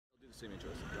Same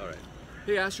intros. All right.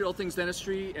 Hey, Asher, All Things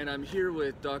Dentistry, and I'm here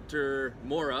with Dr.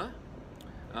 Mora.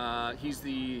 He's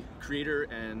the creator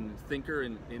and thinker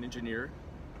and engineer.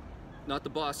 Not the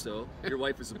boss, though. Your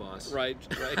wife is the boss. Right.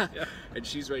 Yeah. And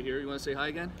she's right here. You want to say hi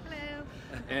again? Hello.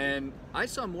 And I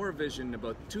saw MoraVision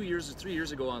about 3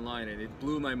 years ago online, and it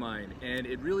blew my mind. And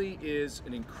it really is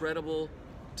an incredible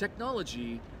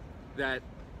technology that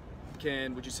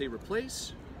can, would you say,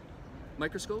 replace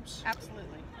microscopes?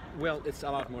 Absolutely. Well, it's a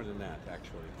lot more than that,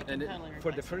 actually. And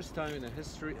For the first time in the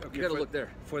history, okay, you gotta look there.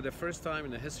 For the first time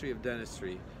in the history of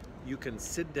dentistry, you can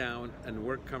sit down and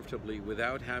work comfortably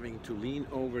without having to lean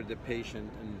over the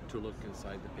patient and to look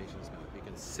inside the patient's mouth. You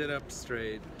can sit up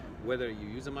straight, whether you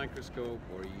use a microscope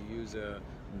or you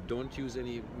don't use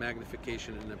any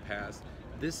magnification in the past.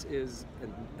 This is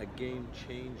a game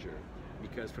changer,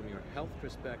 because from your health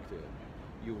perspective,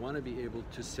 you want to be able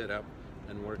to sit up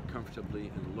and work comfortably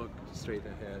and look straight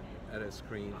ahead at a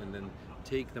screen, and then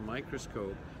take the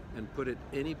microscope and put it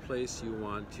any place you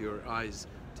want your eyes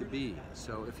to be.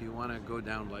 So if you want to go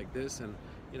down like this and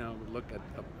look at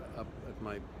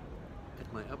my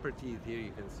upper teeth here,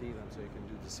 you can see them, so you can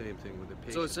do the same thing with the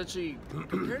patient. So essentially,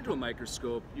 compared to a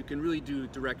microscope, you can really do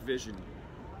direct vision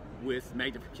with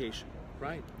magnification.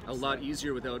 Right. A lot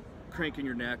easier without cranking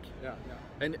your neck. Yeah.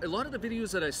 And a lot of the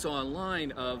videos that I saw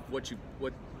online of what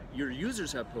your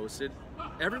users have posted,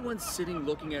 everyone's sitting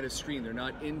looking at a screen. They're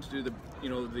not into the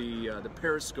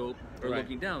periscope or Right.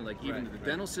 looking down. Like even the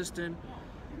dental assistant,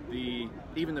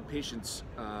 even the patients,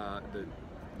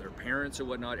 their parents or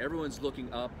whatnot. Everyone's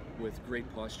looking up with great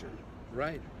posture.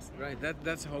 Right.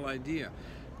 That's the whole idea.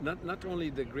 Not only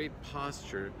the great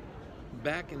posture.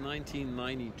 Back in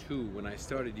 1992, when I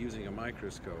started using a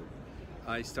microscope,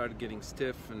 I started getting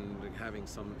stiff and having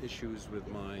some issues with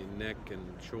my neck and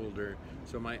shoulder.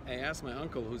 So I asked my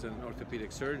uncle, who's an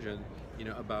orthopedic surgeon,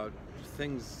 about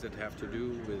things that have to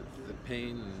do with the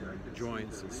pain and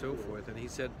joints and so forth. And he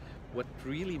said, what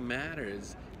really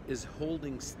matters is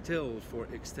holding still for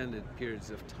extended periods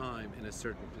of time in a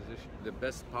certain position, the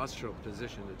best postural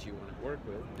position that you want to work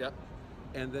with. Yep.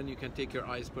 And then you can take your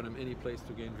eyes, put them any place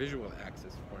to gain visual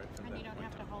access for it. And you don't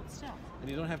have to hold still. And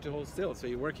you don't have to hold still. So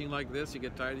you're working like this, you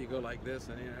get tired, you go like this,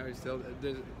 and you're still,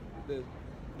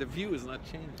 the view is not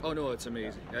changing. Oh no, it's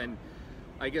amazing. And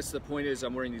I guess the point is,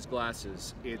 I'm wearing these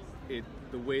glasses.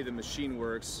 The way the machine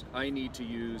works, I need to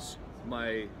use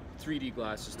my 3D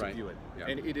glasses to view it. Yeah.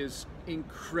 And it is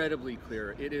incredibly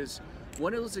clear. It is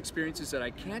one of those experiences that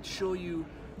I can't show you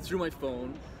through my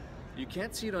phone. You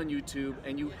can't see it on YouTube,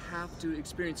 and you have to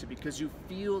experience it, because you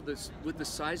feel this with the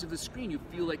size of the screen. You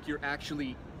feel like you're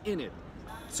actually in it.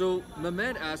 So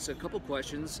Mehmed asked a couple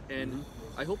questions, and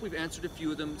I hope we've answered a few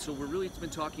of them. So we're really been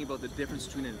talking about the difference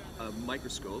between a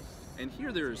microscope, and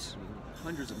here there's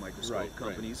hundreds of microscope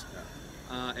companies,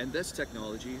 and this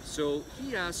technology. So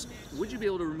he asked, would you be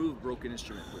able to remove broken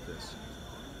instrument with this?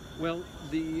 Well,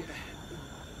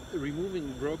 removing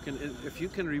broken, if you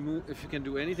can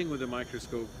do anything with a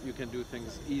microscope, you can do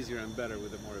things easier and better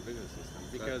with a MoraVision system,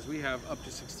 because we have up to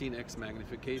 16x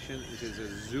magnification, which is a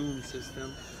zoom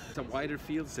system. It's a wider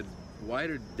field, it's a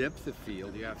wider depth of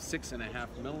field. You have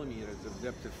 6.5 millimeters of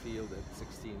depth of field at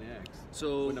 16x.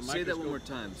 So say that one more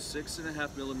time,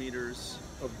 6.5 millimeters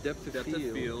of depth of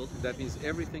field. That means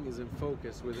everything is in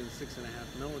focus within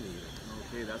 6.5 millimeters.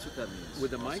 Okay, that's what that means.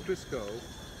 With a microscope,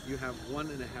 you have 1.5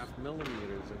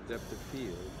 millimeters of depth of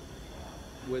field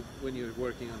when you're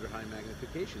working under high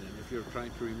magnification. And if you're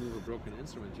trying to remove a broken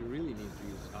instrument, you really need to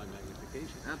use high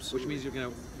magnification. Absolutely. Which means you're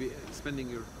going to be spending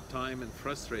your time and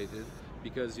frustrated,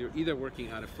 because you're either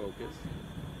working out of focus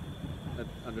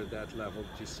under that level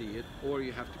to see it, or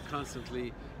you have to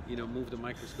constantly move the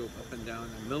microscope up and down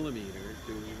a millimeter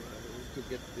to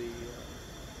get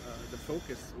the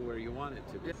focus where you want it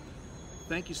to be.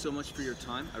 Thank you so much for your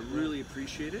time. I really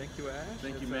appreciate it. Thank you, Ash.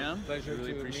 Thank you, ma'am. Pleasure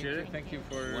really to appreciate it. Thank you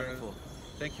for wonderful.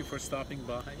 Thank you for stopping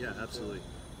by. Yeah, absolutely.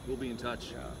 We'll be in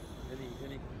touch. Yeah.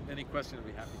 Any question, I'll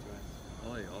be happy to answer.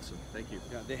 Oh, yeah, awesome. Thank you.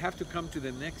 Yeah, they have to come to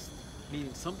the next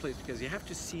meeting someplace, because you have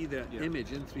to see the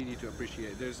image in 3D to appreciate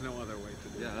it. There's no other way to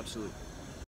do it. Yeah, absolutely.